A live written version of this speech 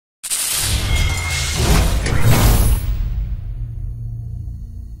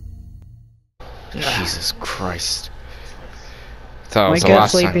Jesus Christ. Thought it was Wake the up,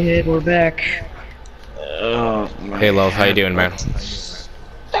 last time. sleepyhead, we're back. Oh, my Hey, Love, how you doing, man? What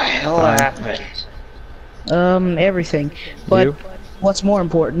the hell Fine. happened? Everything. But You? what's more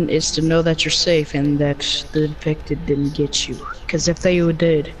important is to know that you're safe and that the infected didn't get you. Because if they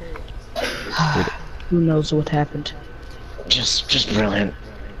did, who knows what happened. Just brilliant.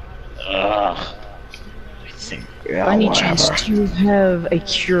 Ugh. I think, yeah, By any whatever. chance, do you have a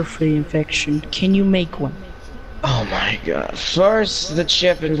cure for the infection? Can you make one? Oh my god. First the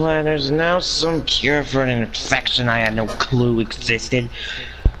chip implanters, now some cure for an infection I had no clue existed.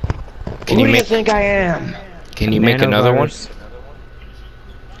 Can Who you do you make? think I am? Can you make another one? Nanovirus.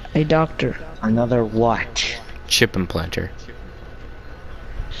 A doctor. Another what? Chip implanter.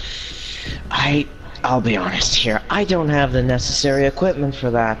 I'll be honest here, I don't have the necessary equipment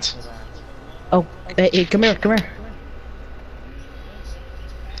for that. Oh, hey, come here, come here.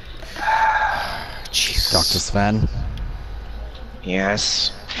 Jesus. Dr. Sven,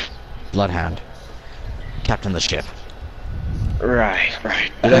 Yes. Bloodhound, captain the ship. Right.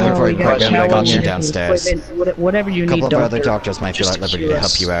 You're looking for we got equipment, I got showers, you downstairs. equipment, whatever you A need, couple of doctor. other doctors might feel Just at liberty cure to help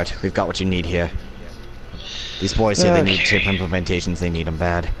us. you out. We've got what you need here. These boys say they need Okay. chip implementations, they need them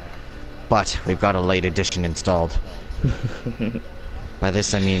bad. But we've got a late edition installed. By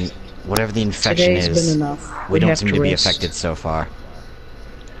this I mean, whatever the infection Today's is, been enough. we don't have seem to be rest. affected so far.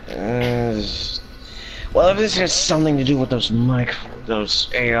 Well, if this has something to do with those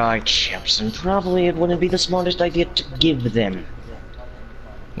AI chips, then probably it wouldn't be the smartest idea to give them.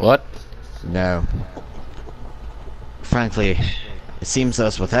 What? No. Frankly, it seems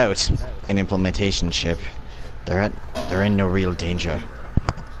those without an implementation chip, they're in no real danger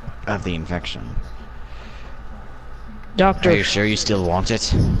of the infection. Doctor, Are you sure you still want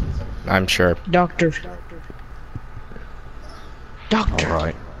it? I'm sure. doctor. Doctor,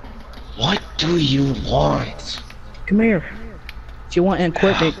 Alright. What do you want? come here. If you want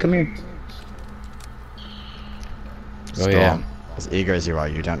equipment, come here. Oh yeah. Storm, as eager as you are,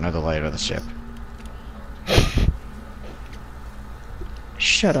 you don't know the layout of the ship.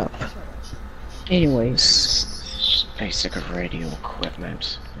 Shut up. Anyways, Just basic radio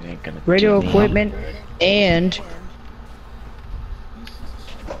equipment. It ain't gonna radio do me. equipment and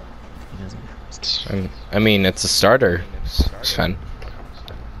I mean, it's a starter, Sven.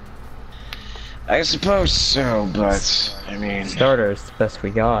 I suppose so, but I mean, Starters, the best we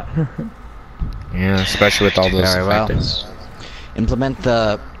got. Yeah, especially with all those Very well. infected. Implement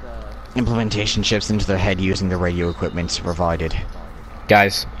the implementation chips into their head using the radio equipment provided.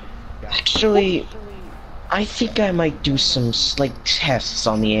 Guys, actually, I think I might do some slight tests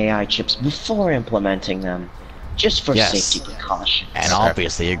on the AI chips before implementing them, just for Yes. safety precaution. And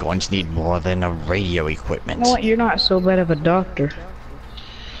obviously you're going to need more than a radio you equipment. know what? You're not so bad of a doctor.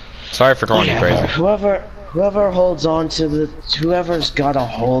 sorry for calling you Whatever. crazy. Whoever holds on to whoever's got a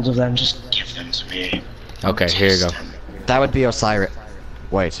hold of them, just give them to me. Okay, here you go. That would be Osiris.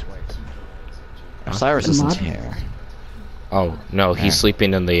 Wait. Osiris Come isn't on. here. Oh no, he's Yeah.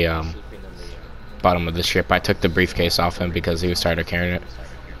 sleeping in the bottom of the ship. I took the briefcase off him because he was tired of carrying it.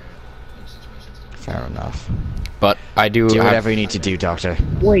 Fair enough. But I do Do have... whatever you need to do, Doctor.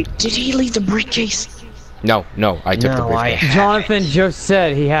 Wait, did he leave the briefcase? No, I took the No, I briefcase. Jonathan just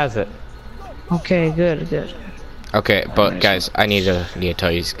said he has it. Okay, good. Okay, but guys, I need to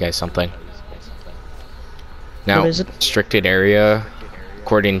tell you guys something. Now, What is it? restricted area,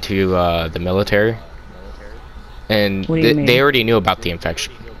 according to the military, and What do you mean? they already knew about the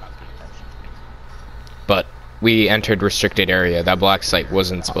infection. But we entered restricted area. That black site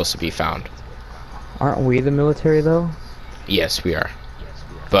wasn't supposed to be found. Aren't we the military though? Yes, we are.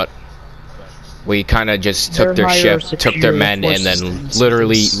 But we kind of just took They're their higher ship, took their security men, and forces then than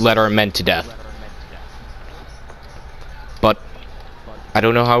literally citizens. let our men to death. But I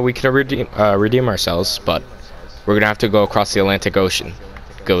don't know how we can redeem ourselves, but we're gonna have to go across the Atlantic Ocean,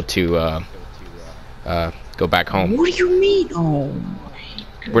 go to go back home. What do you mean? Oh,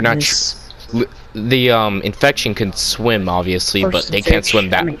 We're not. goodness. The infection can swim, obviously, but First they can't swim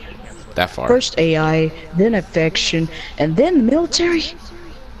infection, that far. First AI, then infection, and then the military.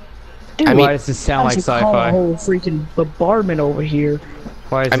 Dude, I mean- Why does this sound like you call a sci-fi? whole freaking bombardment over here.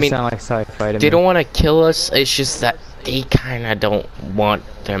 Why does I this mean, sound like sci-fi to They me? don't want to kill us. It's just that they kind of don't want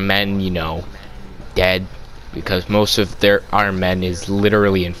their men, you know, dead, because most of our men is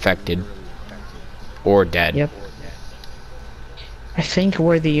literally infected or dead. Yep. I think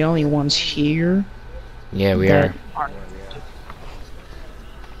we're the only ones here Yeah, we that are. aren't.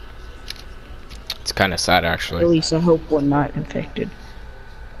 It's kind of sad, At actually. least I hope we're not infected.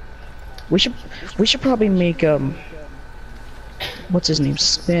 We should probably make what's his name,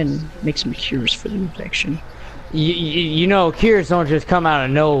 Spin, makes some cures for the infection. You know, cures don't just come out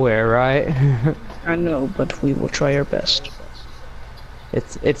of nowhere, right? I know, but we will try our best.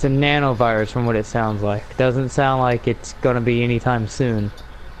 It's a nanovirus from what it sounds like. Doesn't sound like it's gonna be anytime soon.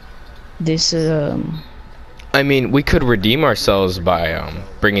 This I mean, we could redeem ourselves by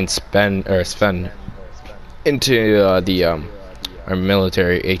bringing Sven into our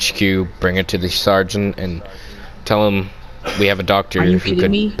military HQ, bring it to the sergeant, and tell him we have a doctor Are you who kidding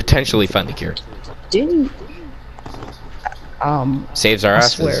could me? potentially find the cure. didn't Saves our I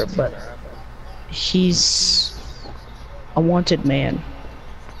asses. swear, but he's a wanted man.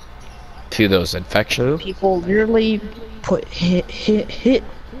 To those infections. People literally put hints.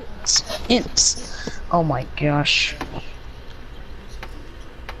 Oh my gosh.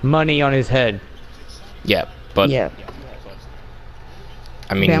 Money on his head. Yeah, but Yeah,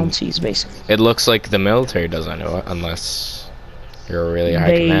 I mean, bounties basically. it looks like the military doesn't know it unless you're a really high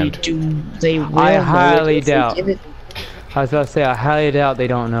They command. do. They will. I know it highly if they doubt. give it- I was about to say, I highly doubt they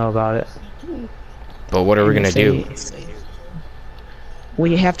don't know about it. But what are we and gonna if they- do?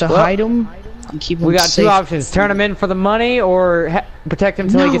 We have to Well, hide them and keep them We got safe. two options: turn him in for the money, or protect him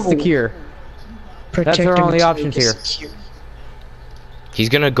until he gets the No. cure. Protect That's our them only until options they here. get secure. He's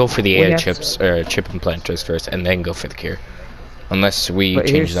gonna go for the We AI have chips or chip implanters first, and then go for the cure, unless we But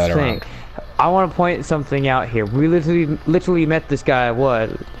change here's that the thing. around. I want to point something out here. We literally met this guy, what,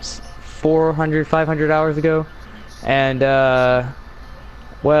 400, 500 hours ago? And,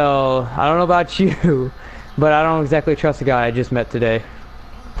 well, I don't know about you, but I don't exactly trust the guy I just met today.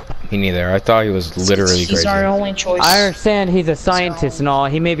 Me neither. I thought he was literally He's crazy. our only choice. I understand he's a scientist and all.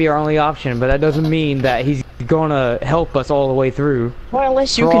 He may be our only option, but that doesn't mean that he's gonna help us all the way through. Well,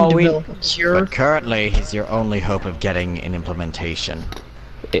 unless you For can all we- develop a cure. But currently, he's your only hope of getting an implementation.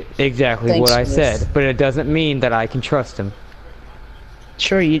 Exactly Thanks what I for this. said, but it doesn't mean that I can trust him.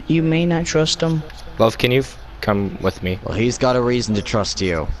 Sure, you may not trust him. Love, can you come with me? Well, he's got a reason to trust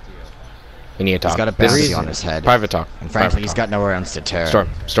you. We need to talk. He's got a This bounty is on his head. Private talk. And Private frankly, he's talk. got nowhere else to turn.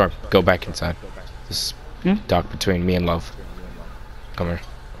 Storm, go back inside. This is talk between me and Love. Come here.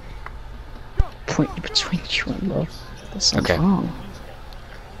 Point between you and love. That sounds Okay. wrong.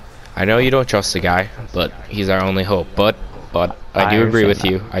 I know you don't trust the guy, but he's our only hope. But I do agree with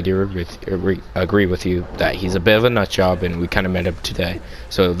you. I do agree with you that he's a bit of a nut job, and we kind of met him today.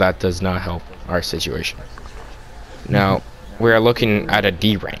 So that does not help our situation. Now we are looking at a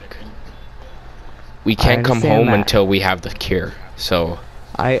D rank. We can't come understand home that. until we have the cure. So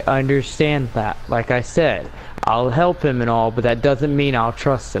I understand that. Like I said, I'll help him and all, but that doesn't mean I'll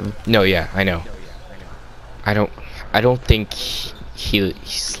trust him. no, yeah, I know. I don't think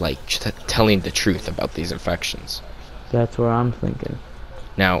he's like telling the truth about these infections. That's what I'm thinking.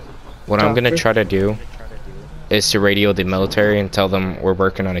 Now, what I'm gonna Doctor? try to do is to radio the military and tell them we're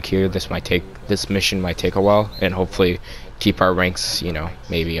working on a cure. This mission might take a while, and hopefully keep our ranks, you know,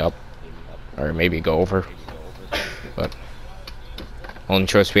 maybe up or maybe go over. But only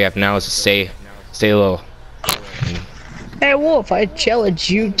choice we have now is to stay low. Hey Wolf, I challenge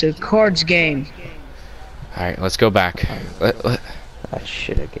you to cards game. All right, let's go back. That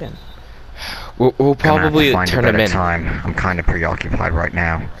shit again. We'll probably find turn a him better in. time. I'm kind of preoccupied right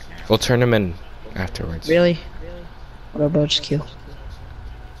now. We'll turn him in afterwards. Really? What about skill?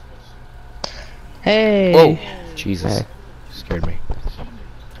 Hey. Whoa! Jesus, Hey. scared me.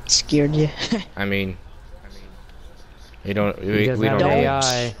 Scared you. I mean, we don't. He We doesn't don't. have really-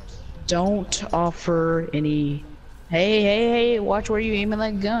 AI. Don't offer any. Hey! Watch where you aiming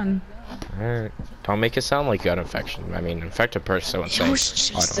that gun. Alright. Don't make it sound like you got infection. I mean, infected person would It say. was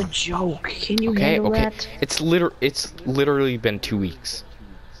just a joke. Can you Okay, handle okay. that? It's literally been 2 weeks.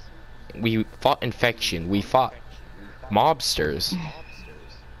 We fought infection. We fought mobsters.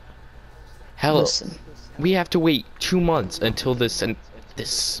 Hell, Listen, we have to wait 2 months until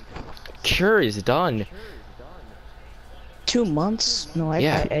this cure is done. 2 months? No,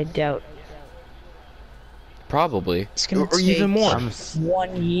 Yeah. I doubt. Probably. It's gonna Or even take- more.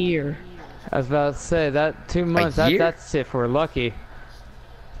 1 year. I was about to say that 2 months. year? That's if we're lucky.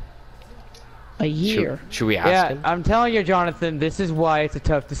 A year. Should we ask Yeah, him? I'm telling you, Jonathan. This is why it's a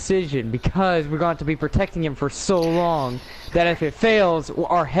tough decision because we're going to be protecting him for so long that if it fails,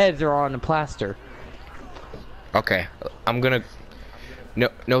 our heads are on the plaster. Okay, I'm gonna.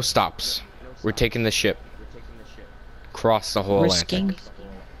 No stops. We're taking the ship. Cross the whole Risking. Atlantic.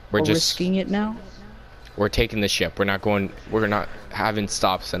 We're We're just. risking it now. We're taking the ship. We're not going. We're not having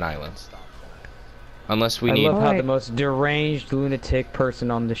stops in islands. Unless we I need. love how the Alright. most deranged lunatic person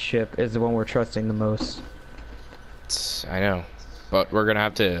on the ship is the one we're trusting the most. I know, but we're gonna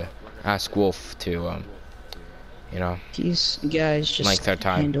have to ask Wolf to, You know, These guys just length of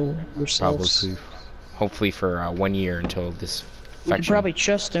time. handle yourselves. Probably, hopefully for 1 year until this We could infection. probably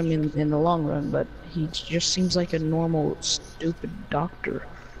trust him in the long run, but he just seems like a normal, stupid doctor.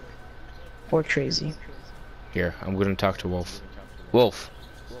 Or crazy. Here, I'm gonna talk to Wolf. Wolf,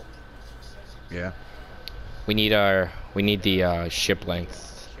 Yeah. we need the ship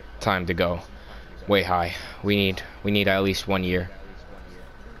length time to go way high. We need at least 1 year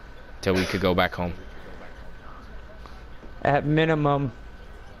till we could go back home. At minimum.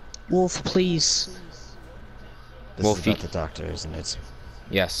 Wolf, please. This Wolf, is you- about the doctor, isn't it?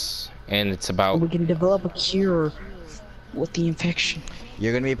 Yes, and it's about We can develop a cure with the infection.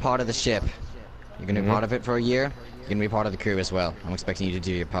 You're gonna be part of the ship. You're gonna be part of it for a year. You're gonna be part of the crew as well. I'm expecting you to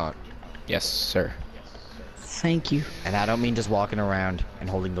do your part. yes, sir. Thank you. And I don't mean just walking around and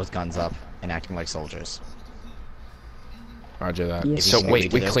holding those guns up and acting like soldiers. Roger that. Yes, If you So can wait, agree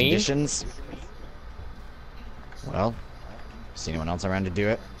to we those clean? conditions, well, see anyone else around to do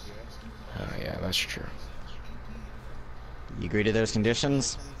it? Oh yeah, that's true. You agree to those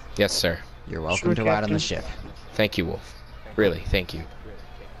conditions? Yes, sir. You're welcome Sure, to ride on the Captain. ship. Thank you, Wolf. Really, thank you.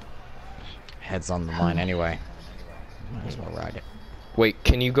 Heads on the line anyway. Might as well ride it. Wait,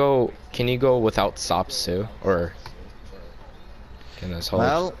 can you go without stops too, or can this hold?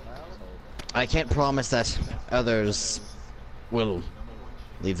 Well, I can't promise that others will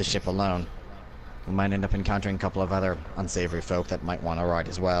leave the ship alone. We might end up encountering a couple of other unsavory folk that might want to ride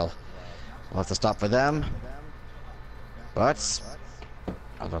as well. We'll have to stop for them. But,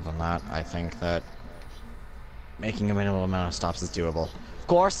 other than that, I think that making a minimal amount of stops is doable. Of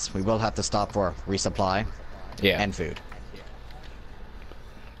course, we will have to stop for resupply Yeah. and food.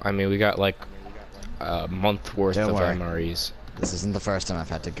 I mean, we got like a month worth Don't of worry. MREs. This isn't the first time I've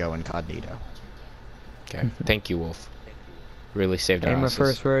had to go incognito. Okay. Thank you, Wolf. Really saved our Ain't my asses.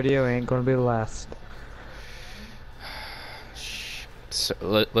 first rodeo, ain't gonna be the last. So,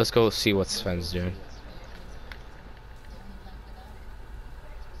 let's go see what Sven's doing.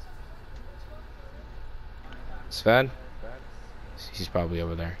 Sven? He's probably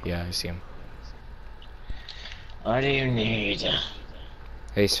over there. Yeah, I see him. What do you need?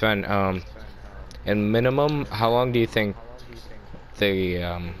 Hey Sven, in minimum, how long do you think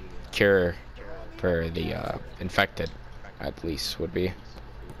the cure for the infected at least would be?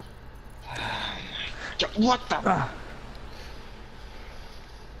 What the?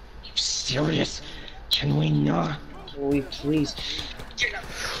 You serious? Can we not? Can we please get a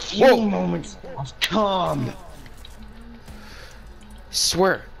few Whoa. moments of calm?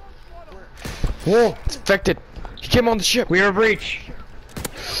 Swear. Whoa, it's infected. He came on the ship. We are breach.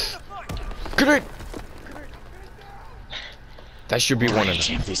 Good. That should be one of them.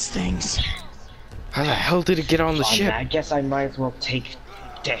 Jam these things. How the hell did it get on the Fine, ship? I guess I might as well take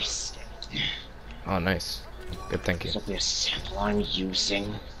this. Oh, nice. Good thinking. This will be a sample I'm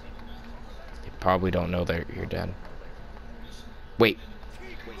using. They probably don't know that you're dead. Wait.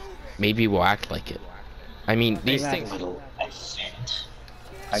 Maybe we'll act like it. I mean, these That things. little ascent.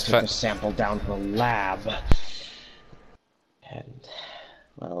 I Sven- took the sample down to the lab. And,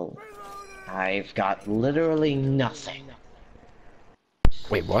 well, I've got literally nothing.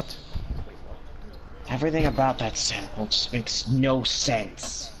 Wait, what? Everything about that sample just makes no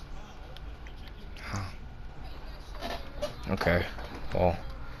sense. Okay. Well.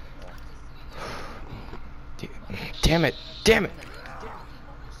 Damn it! Damn it!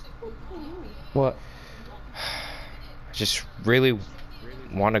 What? I just really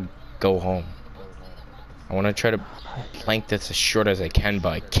want to go home. I want to try to plank this as short as I can, but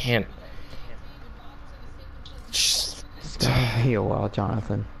I can't. Just, It's gonna be a while,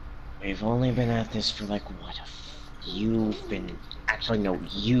 Jonathan. We've only been at this for like, what, you've been... Actually, no,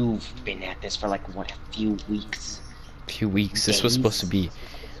 you've been at this for like, what, a few weeks? few weeks. This was supposed to be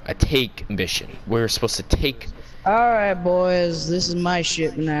a take mission. We're supposed to take. Alright, boys, this is my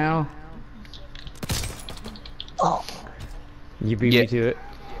ship now. Oh, You beat Yeah. me to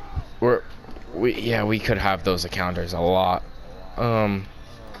it. We could have those encounters a lot.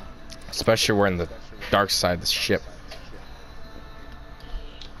 Especially we're in the dark side of the ship.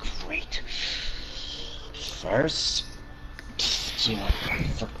 Great. First, you know,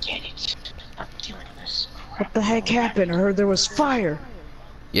 forget it. I'm doing this. what the heck happened? I heard there was fire.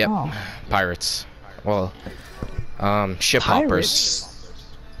 Yep. Oh. Pirates. Well, ship hoppers.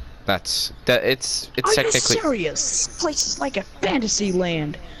 That's that. It's Are you technically. serious? This place is like a fantasy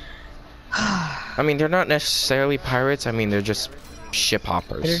land. I mean, they're not necessarily pirates. I mean, they're just ship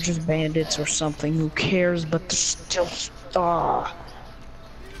hoppers. They're just bandits or something. Who cares? But they're still. Ah,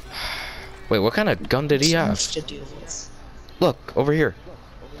 Wait, what kind of gun did he so have? much to deal with. Look over here.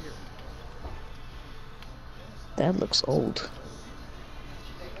 That looks old.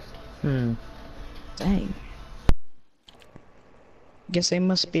 Hmm. Dang. Guess they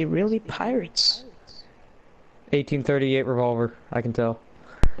must be really pirates. 1838 revolver, I can tell.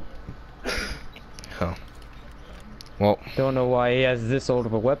 Oh. Well, Don't know why he has this old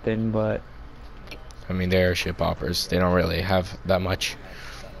of a weapon, but I mean, they're ship operators. They don't really have that much.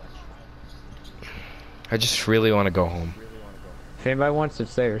 I just really want to go home. if anybody wants it,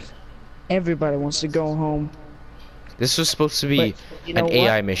 stairs. Everybody wants to go home. This was supposed to be But you know an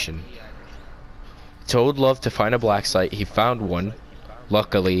AI mission. Toad loved to find a black site. He found one.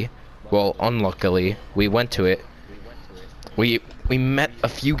 Luckily, well, unluckily, we went to it. We met a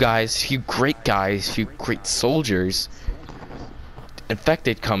few guys, few great soldiers.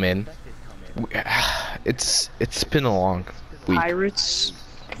 Infected come in. It's been a long week. Pirates.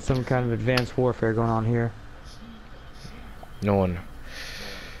 Some kind of advanced warfare going on here. No one.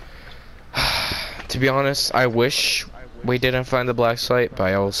 To be honest, I wish we didn't find the black site, but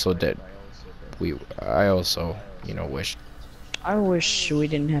I also did. I also, you know, wished. I wish we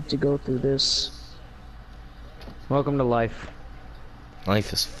didn't have to go through this. Welcome to life.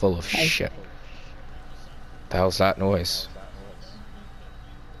 Life is full of shit. The hell's that noise?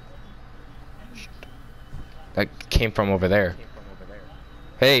 That came from over there.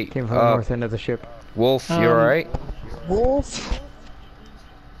 Hey, Came from the north end of the ship. Wolf, you alright? Wolf?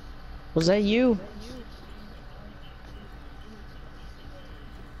 Was that you?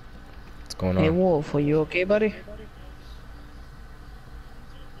 What's going Hey on? Wolf, are you okay, buddy?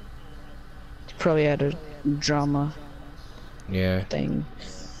 You probably had a drama Yeah. thing.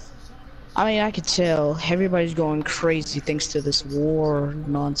 I mean, I could tell everybody's going crazy thanks to this war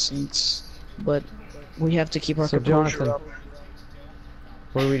nonsense, but we have to keep our So, composure Jonathan, up.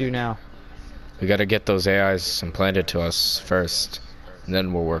 what do we do now? We gotta get those AIs implanted to us first, and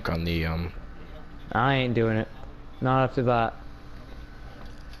then we'll work on the I ain't doing it. Not after that.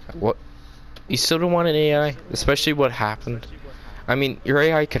 What? You still don't want an AI, especially what happened. I mean, your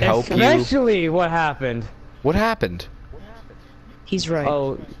AI could help you. Especially what happened. What happened? He's right.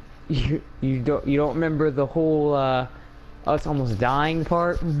 Oh, you don't remember the whole us almost dying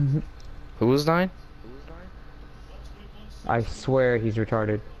part? Who was dying? I swear he's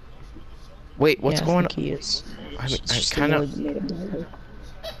retarded. Wait, what's Yeah, going I on? think he is. I mean, It's just the kind Lord of. that made him.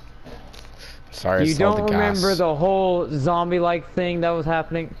 Sorry, I You saw the don't gas. remember the whole zombie-like thing that was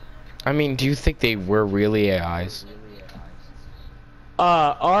happening? I mean, do you think they were really AIs?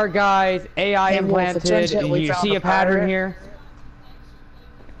 Our guys, AI Hey, Wolf, it implanted. turns out we You found see a a pattern pirate. here?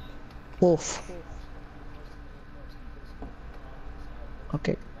 Wolf.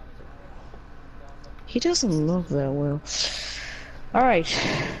 Okay. He doesn't look that well. Alright.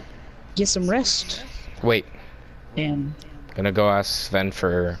 Get some rest. Wait, And gonna go ask Sven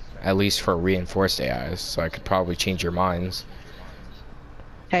for at least for reinforced AIs, so I could probably change your minds.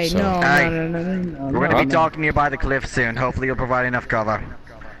 hey, So- no, Hey, no. We're gonna be talking to you by the cliff soon. Hopefully you'll provide enough cover.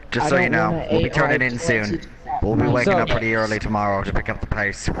 Just so you know, we'll be turning in soon. We'll be waking up pretty early tomorrow to pick up the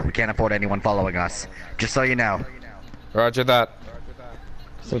pace. We can't afford anyone following us. Just so you know. Roger that.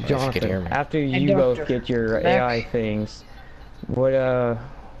 So you could hear Jonathan, me. after Hey, you both Doctor, get your back. AI things,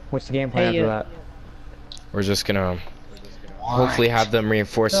 what's the game plan Hey, after that? We're just gonna hopefully have them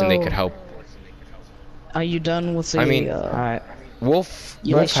reinforced and they So- could help. Are you done with the? I mean- Alright. Wolf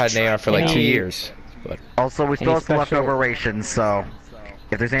You Wolf like had an AI for like 2 any- years. Also, we still have some special- leftover rations, so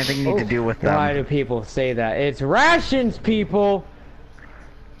if there's anything you need to do with Why them, do people say that? It's rations, people!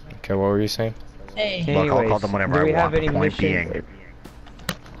 Okay, what were you saying? Hey, look, I'll call Anyways, them whatever do I we have want. any The point missions? being,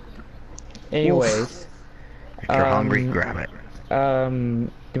 Anyways, if you're hungry, um, grab it.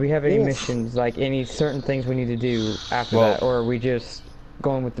 do we have any Oof. missions, like any certain things we need to do after Well- that, or are we just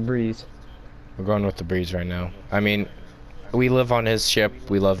going with the breeze? We're going with the breeze right now. I mean, we live on his ship.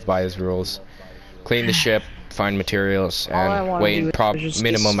 We live by his rules. Clean the ship, find materials, All I and wanna wait do in is just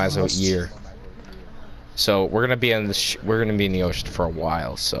minimum get as a lost. year. So we're gonna be in the we're gonna be in the ocean for a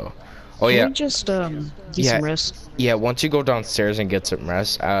while. So, oh can yeah, we just get Yeah. some rest? yeah. Once you go downstairs and get some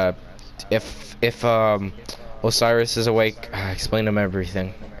rest, if Osiris is awake, explain him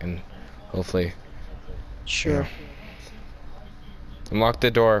everything, and hopefully. Sure. And lock the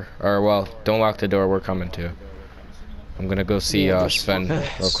door, or well, don't lock the door. We're coming too. I'm gonna go see Yeah, there's Sven one.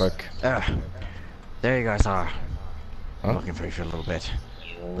 real quick. There you guys are. Huh? I'm looking for you for a little bit.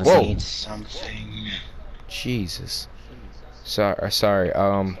 Whoa. Need something. Jesus. Sorry.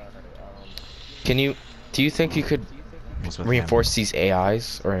 Do you think you could What's with reinforce these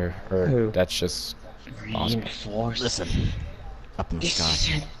AIs, or Who? that's just awesome. Reinforce. them? Listen, up in the This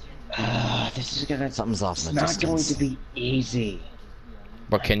sky. isn't. This is gonna. Something's off It's in the not distance. going to be easy.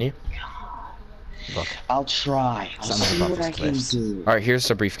 But can you? Look, I'll try. I'll Something see about what these I can cliffs. do. Alright, here's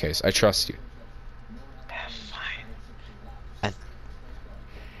the briefcase. I trust you. Fine.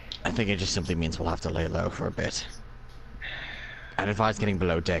 I think it just simply means we'll have to lay low for a bit. I'd advise getting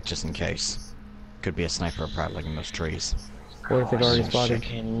below deck just in case. Could be a sniper prattling in those trees. What if they've already Some spotted?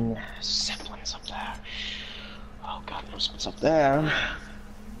 chicken semblance up there. Oh, God knows what's up there.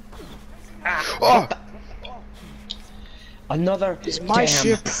 Oh! Another It's my damn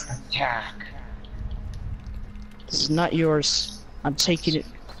ship. attack. This is not yours. I'm taking it.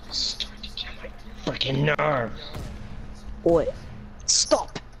 Starting to get my freaking nerves. Boy,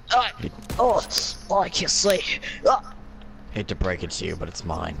 stop. I can't say. Hate to break it to you, but it's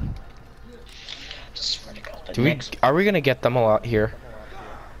mine. Swear to God, the Do we? next Are we gonna get them a lot here?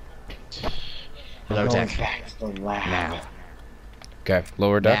 Below going deck. back to the lab. Now. Okay,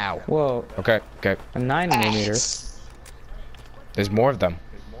 lower deck. Now. Whoa, Okay, okay. a 9mm. There's more of them.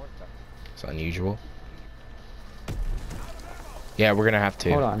 It's unusual. Yeah, we're gonna have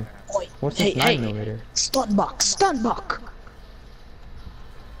to. Hold on. Oi, What's hey, this hey, 9mm? stand back, stand back.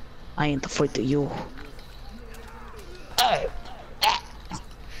 I ain't the fight to you.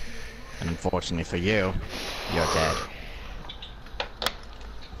 And unfortunately for you, you're dead.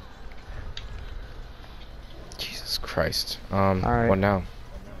 Jesus Christ. Alright. What now?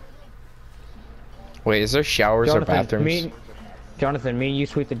 Wait, is there showers or bathrooms? Jonathan, me and you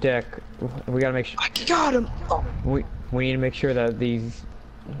sweep the deck. We gotta make sure. I got him. Oh, We need to make sure that these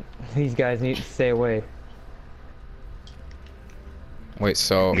guys need to stay away. Wait,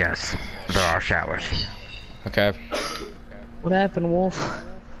 so Yes, there are showers. okay. what happened, Wolf?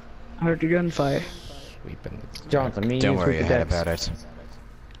 I heard the gunfire. Sweeping the Jonathan, me and Don't you worry sweep your the head decks. about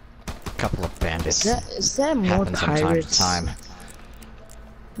it. Couple of bandits. Is that more Happens from time to pirates? time.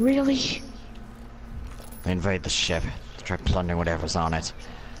 Really? They invade the ship, to try plundering whatever's on it.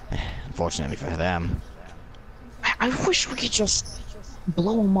 Unfortunately for them. I wish we could just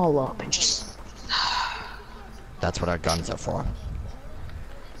blow them all up and just. That's what our guns are for.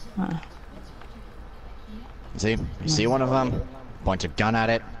 Huh. See? You see one of them? Point your gun at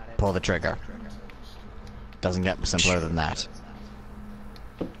it, pull the trigger. Doesn't get simpler than that.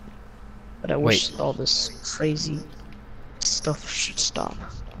 But I wish all this crazy stuff should stop.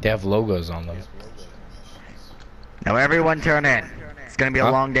 They have logos on them. Now everyone turn in. It's gonna be a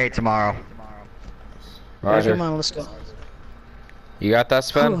Huh? long day tomorrow. Alright, Roger. come on, let's go. You got that, Oh,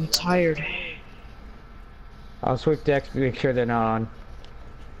 Sven? I'm tired. I'll sweep decks to make sure they're not on.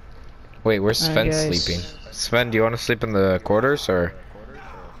 Wait, where's Sven guys. sleeping? Sven, do you want to sleep in the quarters or?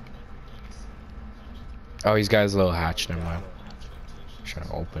 Oh, he's got his little hatch. Never mind. I'm trying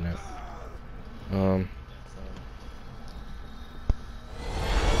to open it.